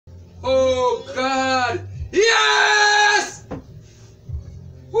Oh God! Yes!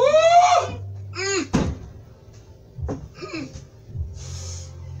 Woo!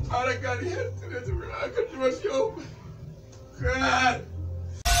 Oh God, yes! I could rush you. God!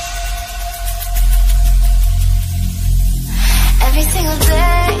 Every single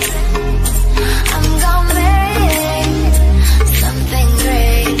day, I'm gonna make something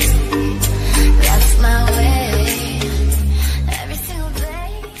great. That's my way. Every single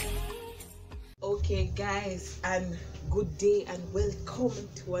day. Okay, guys, and good day and welcome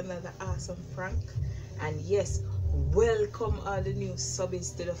to another awesome prank. And yes, welcome all the new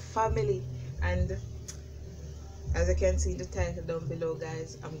subbies to the family. And as you can see in the title down below,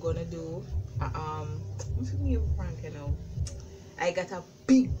 guys, I'm gonna do what's the new prank, you know. We got a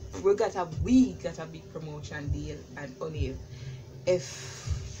big promotion deal, and O'Neil, if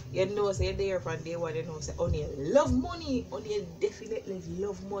you know, say you're there from day one, you know, say O'Neil love money. O'Neil definitely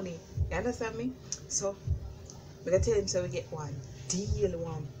love money. You understand me? So we're gonna tell him, so we get one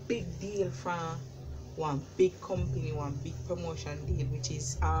big deal from one big company, one big promotion deal, which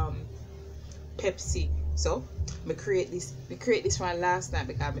is Pepsi. So me create this one last night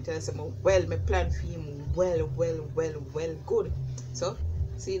because me tell him, well, me plan for him well good. So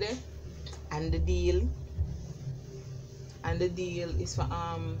see there, and the deal is for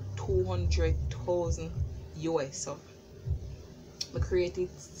 200,000 US. So we created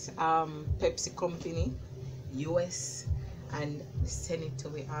Pepsi company US and send it to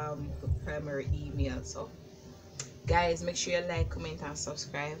the primary email. So guys, make sure you like, comment and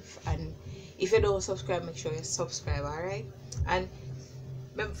subscribe, and if you don't subscribe, make sure you subscribe. All right? And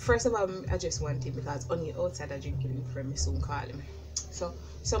first of all, I just want him because only outside I drinking him for me soon call him. So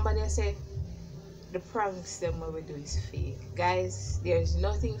somebody said the pranks them what we do is fake. Guys, there's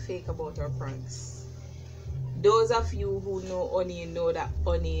nothing fake about our pranks. Those of you who know O'Neil know that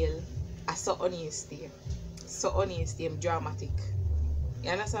O'Neil, I saw O'Neil stay. So O'Neil stay dramatic.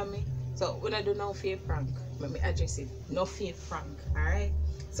 You understand me? So when I do no fake prank, let me address it. No fake prank. Alright?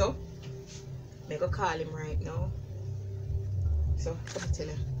 So I go call him right now. So let me tell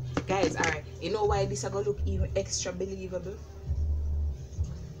you. Guys, alright. You know why this is gonna look even extra believable?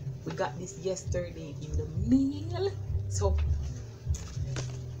 We got this yesterday in the mail. So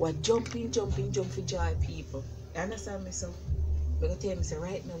we're jumping for joy, people. You understand me? So I'm gonna tell me, so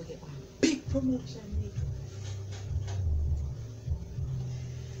right now we get one big promotion.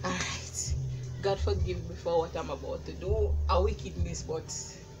 Alright. God forgive me for what I'm about to do. A wickedness, but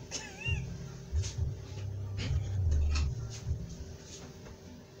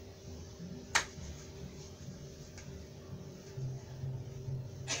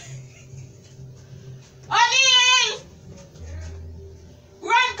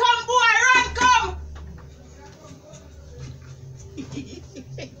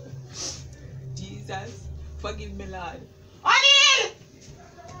Jesus, forgive me, Lord. O'Neil!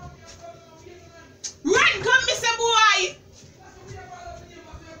 Run, come, Mr. Boy!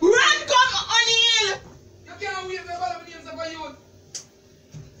 Run, come, O'Neil! You can't wait to follow me names of you.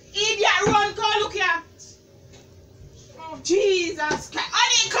 Idiot, run, come, look here. Oh, Jesus Christ.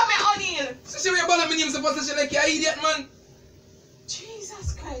 O'Neil, come here, O'Neil. So she will follow me names of you like you idiot, man.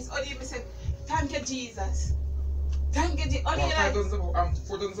 Jesus Christ. O'Neil, me say, thank you, Jesus. Thank you, Jesus. O'Neil,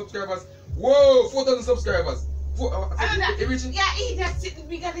 4,000 subscribers. Whoa, 4,000 subscribers. Yeah,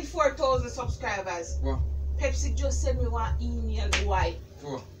 we got the 4,000 subscribers. What? Pepsi just sent me one email. Why?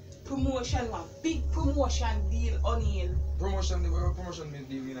 What? Promotion, one big promotion deal, O'Neil. Promotion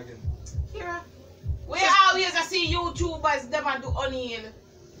deal mean again. Here, we always see YouTubers them and do O'Neil.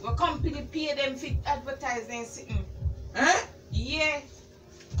 Your company pay them for advertising sitting. Eh? Yeah.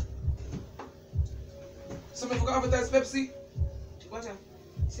 Somebody forgot advertise Pepsi? What?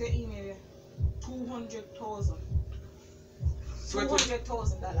 Say email here. 200,000.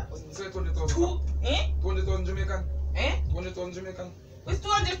 $200,000. Say 20,000. Eh? 20,000 Jamaican. Eh? 20,000 Jamaican. It's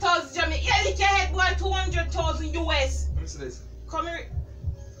 200,000 Jamaican. Yeah, lick your head, boy. 200,000 US. Let me see this. Come here.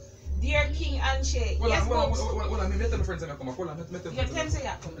 Dear King and Shay. Hold Yes, on. folks. Hold on. Meet them friends and come. Hold on. Meet them Yeah, friends. tell me say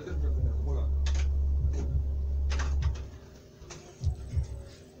yeah. Come. Hold on.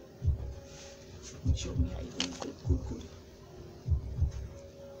 Show me how you doing. Good.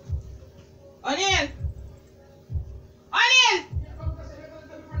 O'Neil!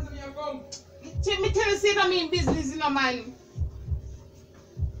 Me tell you, say that mean business, you know, man.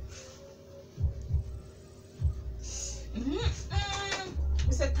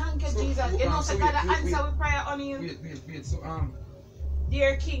 We say thank you, So, Jesus. You know, so so God answer wait. with prayer on you. Wait. So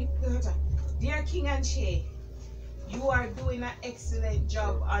Dear King and Shay, you are doing an excellent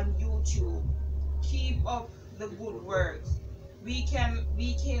job on YouTube. Keep up the good work. we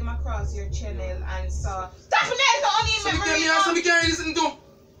came across your channel and saw. Stop it! So we can't listen to.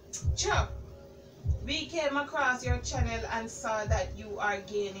 Sure. We came across your channel and saw that you are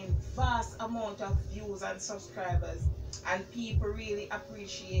gaining vast amount of views and subscribers, and people really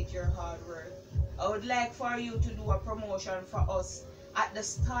appreciate your hard work. I would like for you to do a promotion for us at the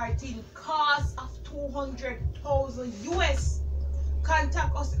starting cost of 200,000 US.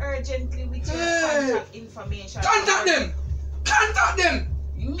 Contact us urgently with your contact information. Contact them! Contact them!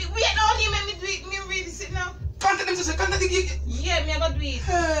 Wait, no, me do it. Me really sit now. Contact them, sister. Contact them. Yeah, me gonna do it.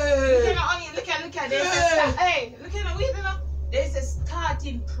 Hey! Look at. There's a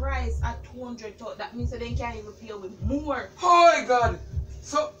starting price at 200,000. That means that they can't even pay with more. Oh God!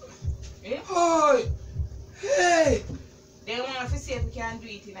 So, Yeah? oh, hey! They want to see if we can do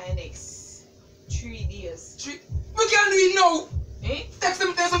it in the next 3 days. We can't do it now. Eh? Text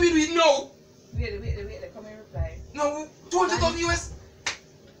them, we do it now. Wait, come and reply. No, 200,000 US.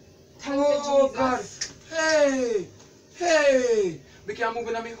 Thank you, Oh Jesus. God! Hey! We can't move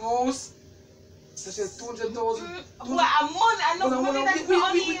in my house. That says 200,000. What a month? I know money that's not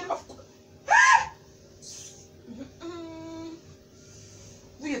on here.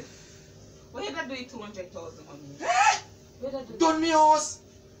 Wait. Where did I do it 200,000 on me? Where did I do it? Done me house.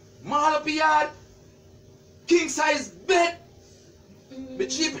 Mall up yard. King size bed. Me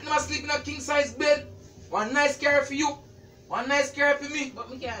cheap it, never sleep in a king size bed. One nice car for you. One nice car for me. But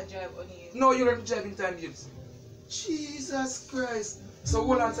me can't drive on here. No, you learn to drive in time, James. Jesus Christ. So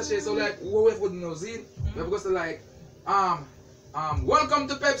hold on, Sasha. So like, what we would know, see? We have to go like, welcome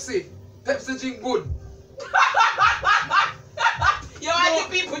to Pepsi. Pepsi drink good. Yo, I think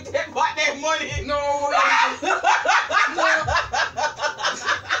people take back their money. No.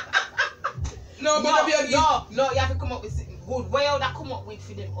 No, but no, you have to come up with something good. Where would I come up with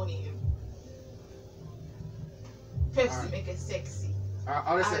for them money? Pepsi make it sexy.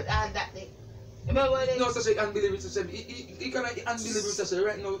 I'll say. And that thing. Remember what they... No, Sasha, unbelievable, Sasha. He cannot be unbelievable, Sasha,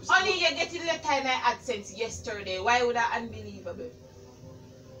 right now. Only you're getting the time I AdSense yesterday. Why would that unbelievable?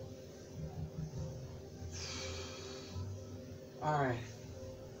 Alright.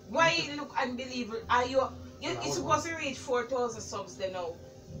 Why you look unbelievable? Are you're supposed to reach 4,000 subs then now.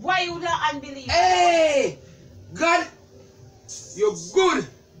 Why would that unbelievable? Hey! God! You're good!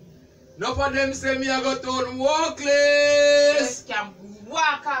 None of them say me I got on walkless! Yes, can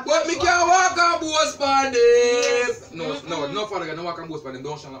walk up. But me can't walk and boast on them! Yes. No, Father God, no walk and boast on them.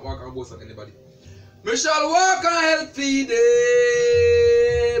 Don't shall not walk and boast on anybody. Me shall walk and help feed them!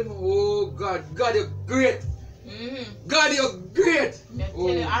 Oh God, God, you're great! God, you're great!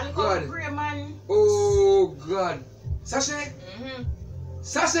 Oh God! Oh God! Sasha?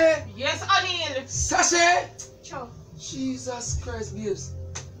 Sasha? Yes, Anil. Sasha? Sure. Jesus Christ, babes.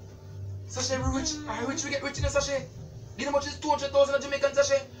 Sasha, we rich. Are we rich? We get rich in a Sasha. You know how much is 200,000 in Jamaican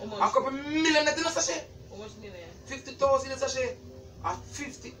Sasha? A couple million in a Sasha. How much million? 50,000 in a Sasha. A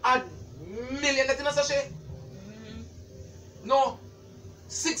 50 odd million in a Sasha. No.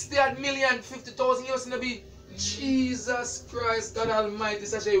 60 odd million, 50,000 US in a B. Jesus Christ, God Almighty,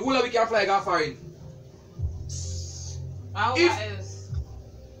 Sasha. Who we can fly go foreign? What else?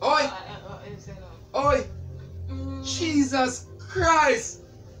 Oi! Oi! Jesus Christ!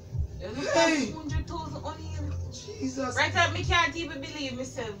 Hey! 200,000 on here. Jesus! Right now, me can't even believe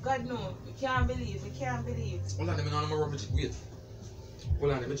myself. God knows. We can't believe. Hold on, let me know no more rum. Wait.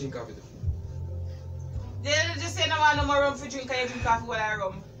 Hold on, let me drink coffee. They just say no want no more rum for drink, and you drink coffee while I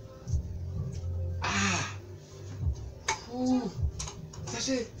rum. Ah! Ooh!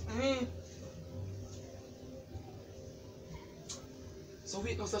 Sasha! So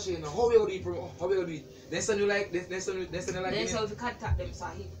wait, no Sasha, now how we gonna do it? How we gonna do it? Then send you like, then send you like. Then so if you contact them, so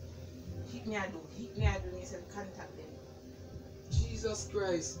hit me, and you say contact them. Jesus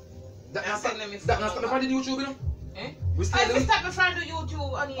Christ! That not send them from the YouTube, you know? Eh? We still I stop in front of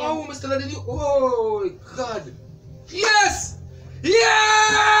YouTube on here. Oh, we still at the YouTube. Oh God! Yes!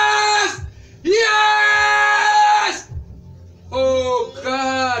 Yes! Yes! Oh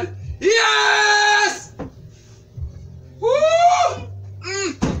God! Yes! Woo!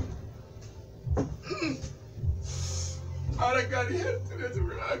 Father God, help me to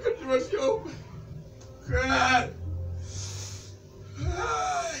relax. I trust you. God.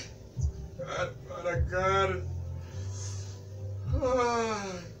 God, Father God.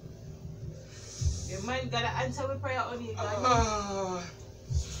 Your mind gotta answer with prayer on you, God.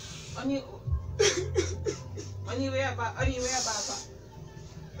 On you. On you, where about? On you, where about?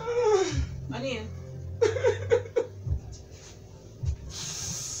 On you.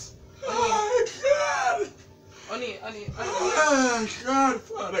 Oh God,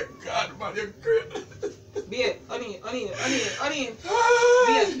 Father God, man, you're great. Be it, on you. Onion.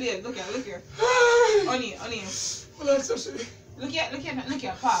 Beard, look here. Onion. Hold on, Sashi. Look here,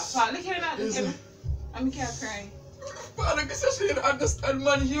 Pa, look here now, look here. I'm crying. Pa, look at Sashi, you don't understand,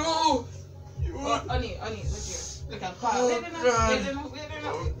 man, you. Onion, look here. Look at Pa. Oh, God. Wait.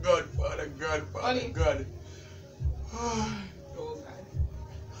 Oh, God, Father God. Onion. God. Oh, God.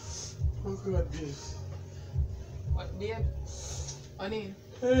 Oh, God, babe. What, babe? Onion,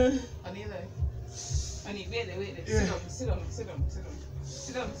 Onion, wait. Yeah. Sit down.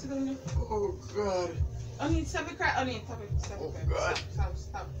 Oh, God. Onion, stop it cry. Onion, stop it. Oh, God.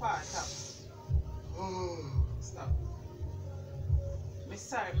 Stop. Pa, stop. Oh. Stop. Me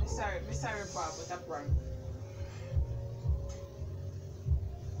sorry, Bob, but that wrong.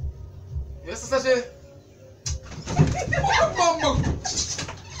 Yes, Sashi.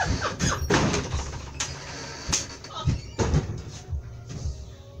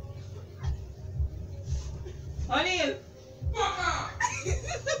 Onion!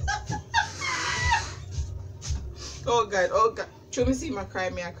 Oh God. Show me see my cry,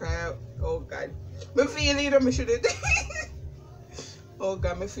 I cry out. Oh God. Me feel it, me shouldn't. Oh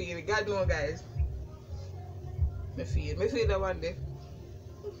God, me feel it. God know, guys. Me feel that one day.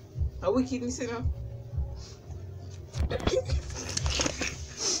 A wickedness, you know.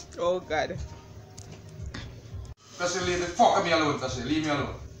 Oh God. Sashi, leave the fuck of me alone, Sashi. Leave me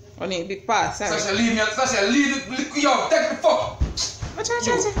alone. Onion, big pass. Sashi, leave me alone. Sashi, leave the... Yo, take the fuck.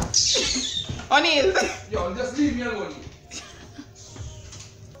 Onion. Yo, just leave me alone.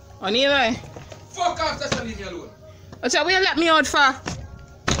 Onion, eh? Fuck off, Sashi, leave me alone. What's that? Will you let me out for?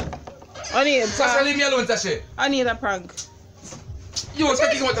 Onion, Sashi, leave me alone, Sashi. I need a prank. Yo,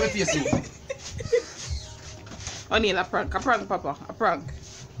 take it out of my face, you. Onion, a prank, Papa. A prank,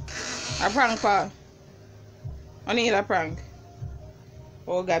 Pa. Onion, a prank.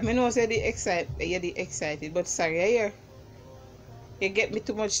 Oh God, me know say you're the excited, but sorry, you get me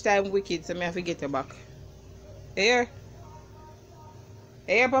too much time wicked, so me have to get you back. Here,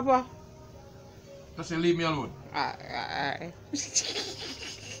 Papa. Sashi, leave me alone. Alright.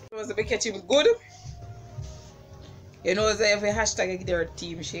 Must be catch him good. You know, say if you hashtag their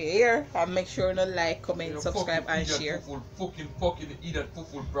team share and make sure you like, comment, subscribe, and share. Fucking idiot,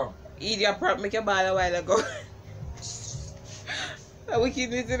 pram. Idiot prank make you ball a while ago. A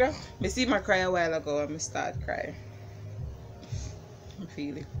wickedness, you know. I see my cry a while ago and I start crying. I'm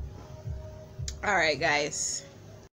feeling. Alright, guys.